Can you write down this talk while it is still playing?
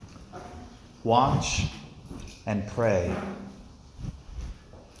Watch and pray.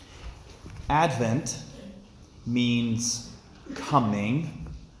 Advent means coming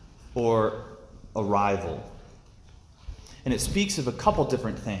or arrival. And it speaks of a couple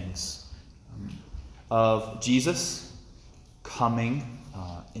different things. Of Jesus coming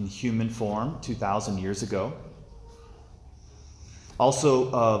in human form 2,000 years ago.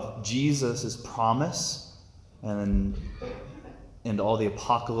 Also of Jesus' promise and all the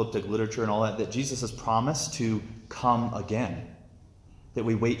apocalyptic literature and all that Jesus has promised to come again. That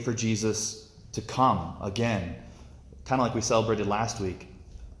we wait for Jesus to come again. Kind of like we celebrated last week,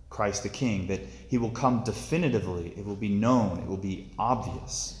 Christ the King, that he will come definitively. It will be known. It will be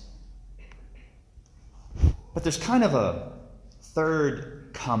obvious. But there's kind of a third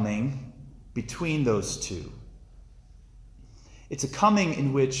coming between those two. It's a coming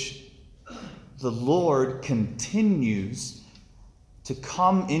in which the Lord continues to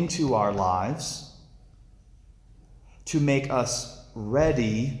come into our lives to make us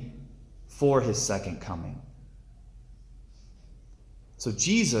ready for his second coming. So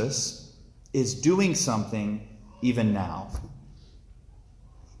Jesus is doing something even now,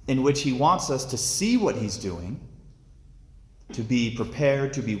 in which he wants us to see what he's doing, to be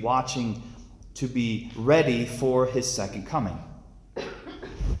prepared, to be watching, to be ready for his second coming.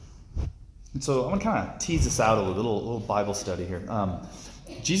 And so I want to kind of tease this out a little Bible study here.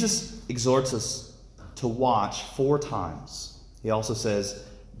 Jesus exhorts us to watch 4 times. He also says,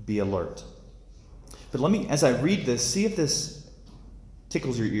 be alert. But let me, as I read this, see if this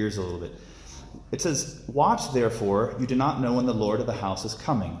tickles your ears a little bit. It says, watch therefore, you do not know when the Lord of the house is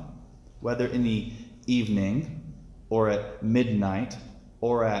coming, whether in the evening, or at midnight,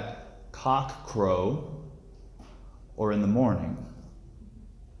 or at cockcrow, or in the morning.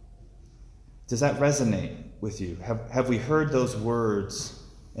 Does that resonate with you? Have we heard those words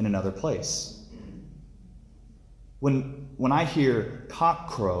in another place? When I hear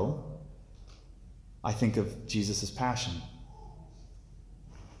cockcrow, I think of Jesus' passion.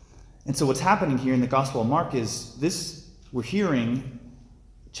 And so what's happening here in the Gospel of Mark is this, we're hearing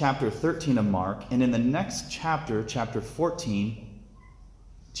chapter 13 of Mark, and in the next chapter, chapter 14,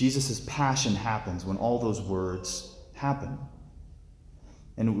 Jesus' passion happens when all those words happen.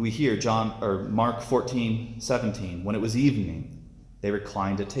 And we hear Mark 14:17, when it was evening, they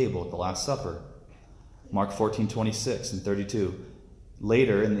reclined at table at the Last Supper. Mark 14:26 and 32.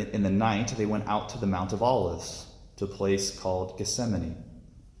 Later in the night, they went out to the Mount of Olives, to a place called Gethsemane.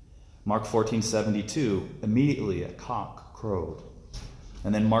 Mark 14:72, immediately a cock crowed.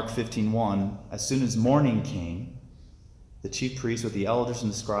 And then Mark 15:1, as soon as morning came, the chief priests with the elders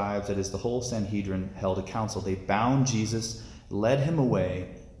and the scribes, that is the whole Sanhedrin, held a council. They bound Jesus, led him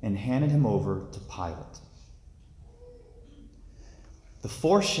away, and handed him over to Pilate. The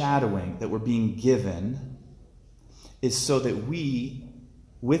foreshadowing that we're being given is so that we,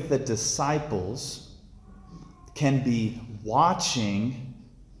 with the disciples, can be watching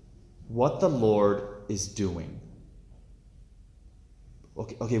what the Lord is doing.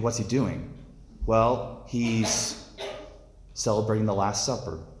 Okay, what's he doing? Well, he's celebrating the Last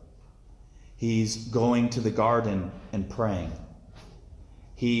Supper. He's going to the garden and praying.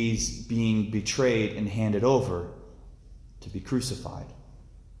 He's being betrayed and handed over to be crucified.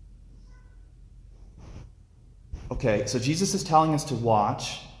 Okay, so Jesus is telling us to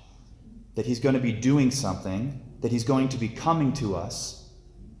watch, that he's going to be doing something, that he's going to be coming to us,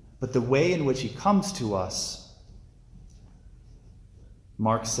 but the way in which he comes to us,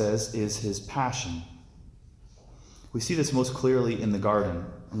 Mark says, is his passion. We see this most clearly in the garden.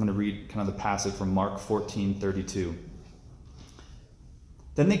 I'm going to read kind of the passage from Mark 14:32.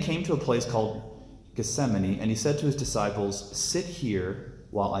 Then they came to a place called Gethsemane, and he said to his disciples, sit here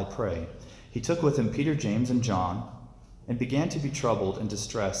while I pray. He took with him Peter, James, and John, and began to be troubled and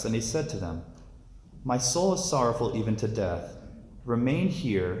distressed. And he said to them, my soul is sorrowful even to death. Remain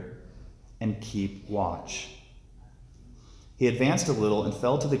here and keep watch. He advanced a little and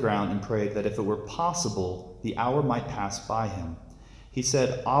fell to the ground and prayed that if it were possible, the hour might pass by him. He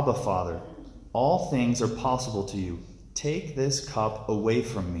said, Abba, Father, all things are possible to you. Take this cup away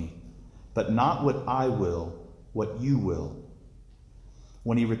from me, but not what I will, what you will.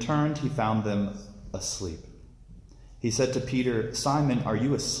 When he returned, he found them asleep. He said to Peter, Simon, are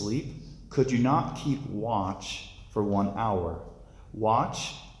you asleep? Could you not keep watch for 1 hour?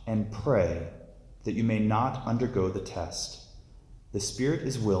 Watch and pray that you may not undergo the test. The spirit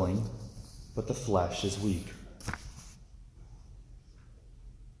is willing, but the flesh is weak.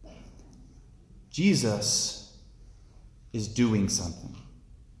 Jesus is doing something.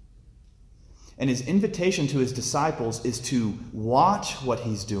 And his invitation to his disciples is to watch what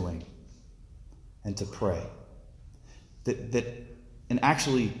he's doing. and to pray. And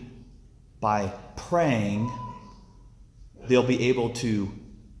actually, by praying, they'll be able to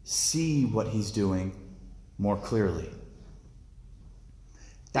see what he's doing more clearly.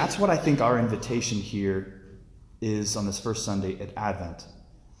 That's what I think our invitation here is on this first Sunday at Advent,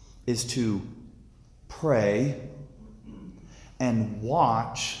 is to pray and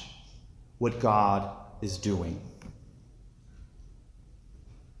watch what God is doing.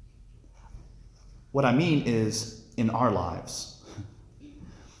 What I mean is in our lives.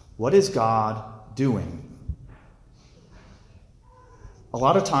 What is God doing? A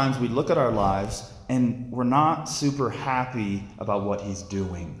lot of times we look at our lives and we're not super happy about what he's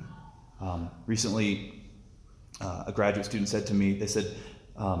doing. Recently, a graduate student said to me, they said,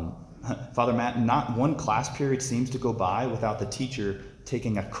 Father Matt, not one class period seems to go by without the teacher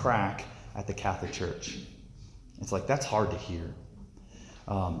taking a crack at the Catholic Church. It's like, that's hard to hear.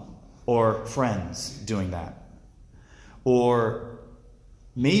 Or friends doing that. Or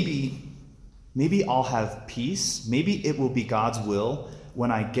maybe I'll have peace. Maybe it will be God's will when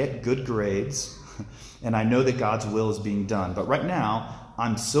I get good grades and I know that God's will is being done. But right now,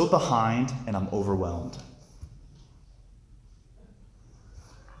 I'm so behind and I'm overwhelmed.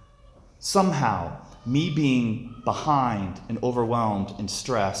 Somehow, me being behind and overwhelmed and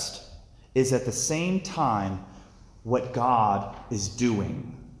stressed is at the same time what God is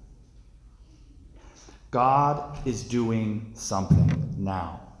doing. God is doing something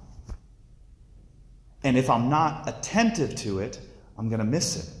now. And if I'm not attentive to it, I'm going to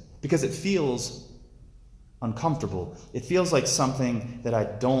miss it because it feels uncomfortable. It feels like something that I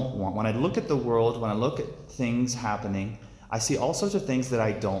don't want. When I look at the world, when I look at things happening, I see all sorts of things that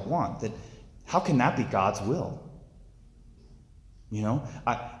I don't want. How can that be God's will? You know,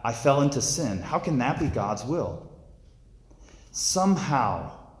 I fell into sin. How can that be God's will?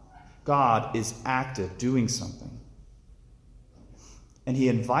 Somehow, God is active, doing something. And he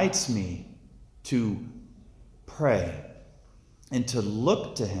invites me to pray and to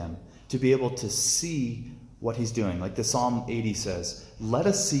look to him, to be able to see what he's doing. Like the Psalm 80 says, let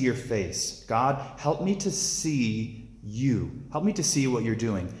us see your face. God, help me to see you. Help me to see what you're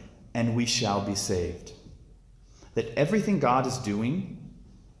doing, and we shall be saved. That everything God is doing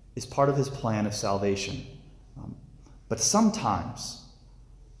is part of his plan of salvation. But sometimes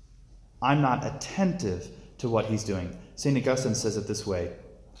I'm not attentive to what he's doing. St. Augustine says it this way: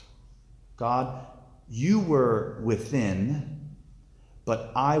 God, you were within,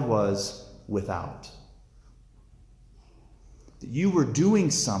 but I was without. You were doing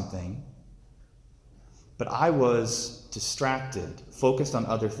something, but I was distracted, focused on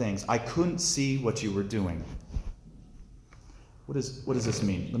other things. I couldn't see what you were doing. What does this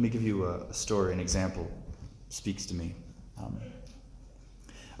mean? Let me give you a story, an example. It speaks to me.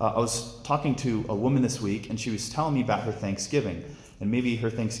 I was talking to a woman this week, and she was telling me about her Thanksgiving. And maybe her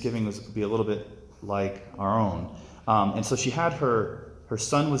Thanksgiving would be a little bit like our own. And so she had her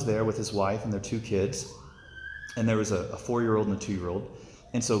son was there with his wife and their 2 kids. And there was a 4-year-old and a 2-year-old.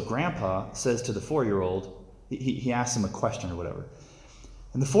 And so Grandpa says to the 4-year-old, he asks him a question or whatever.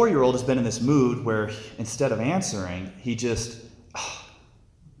 And the 4-year-old has been in this mood where instead of answering, he just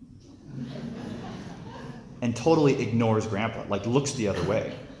and totally ignores Grandpa, like looks the other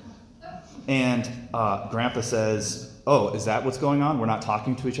way. And Grandpa says, oh, is that what's going on? We're not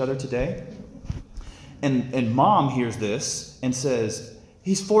talking to each other today? And Mom hears this and says,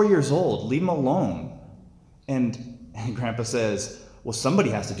 he's 4 years old, leave him alone. And Grandpa says, well, somebody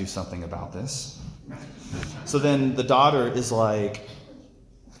has to do something about this. So then the daughter is like,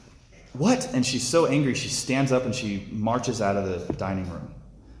 what? And she's so angry, she stands up and she marches out of the dining room.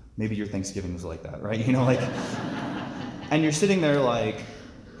 Maybe your Thanksgiving was like that, right? You know, like, and you're sitting there like,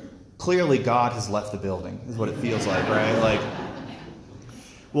 clearly God has left the building, is what it feels like, right? Like,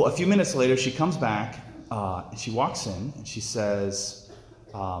 well, a few minutes later, she comes back, and she walks in, and she says,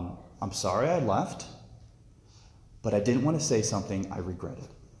 I'm sorry I left, but I didn't want to say something I regretted.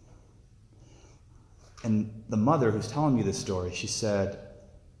 And the mother who's telling me this story, she said,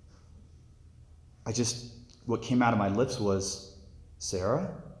 what came out of my lips was,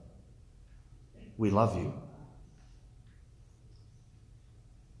 Sarah, we love you.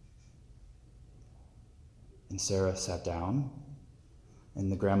 And Sarah sat down,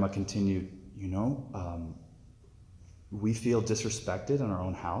 and the grandma continued, we feel disrespected in our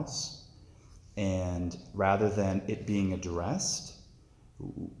own house, and rather than it being addressed,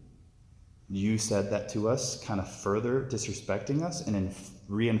 you said that to us, kind of further disrespecting us and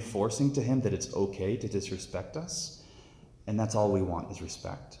reinforcing to him that it's okay to disrespect us, and that's all we want is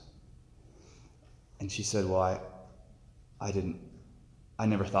respect. And she said, well, I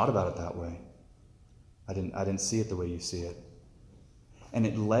never thought about it that way. I didn't see it the way you see it. And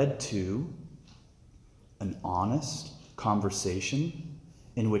it led to an honest conversation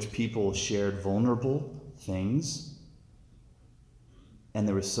in which people shared vulnerable things, and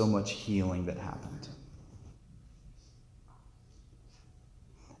there was so much healing that happened.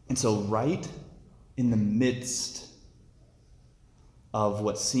 And so right in the midst of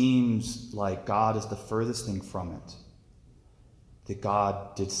what seems like God is the furthest thing from it, that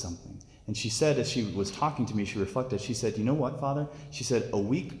God did something. And she said, as she was talking to me, she reflected, she said, you know what, Father? She said, a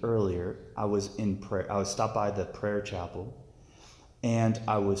week earlier, I was in prayer. I was stopped by the prayer chapel, and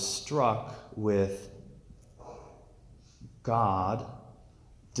I was struck with God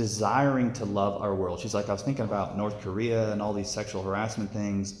desiring to love our world. She's like, I was thinking about North Korea and all these sexual harassment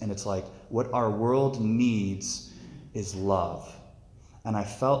things, and it's like, what our world needs is love. And I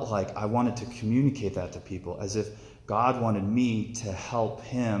felt like I wanted to communicate that to people, as if God wanted me to help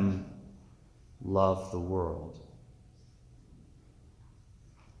him love the world.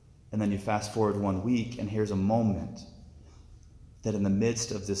 And then you fast forward 1 week, and here's a moment that in the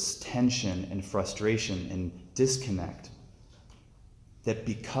midst of this tension and frustration and disconnect, that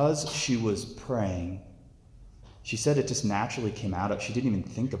because she was praying, she said it just naturally came out of, she didn't even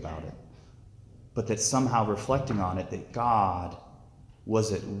think about it, but that somehow reflecting on it, that God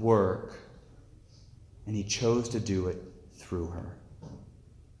was at work, and he chose to do it through her.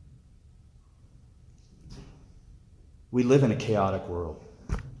 We live in a chaotic world.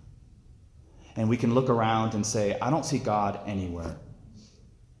 And we can look around and say, I don't see God anywhere.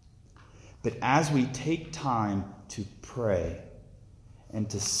 But as we take time to pray and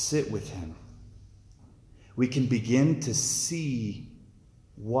to sit with him, we can begin to see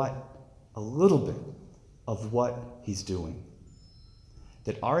a little bit of what he's doing.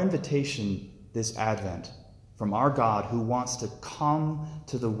 That our invitation this Advent from our God who wants to come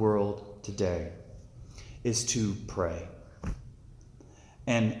to the world today is to pray.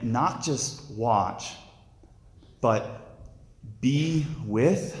 And not just watch, but be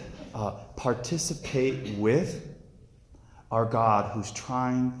with, participate with our God who's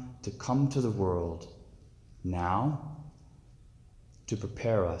trying to come to the world now to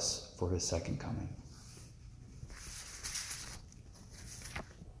prepare us for his second coming.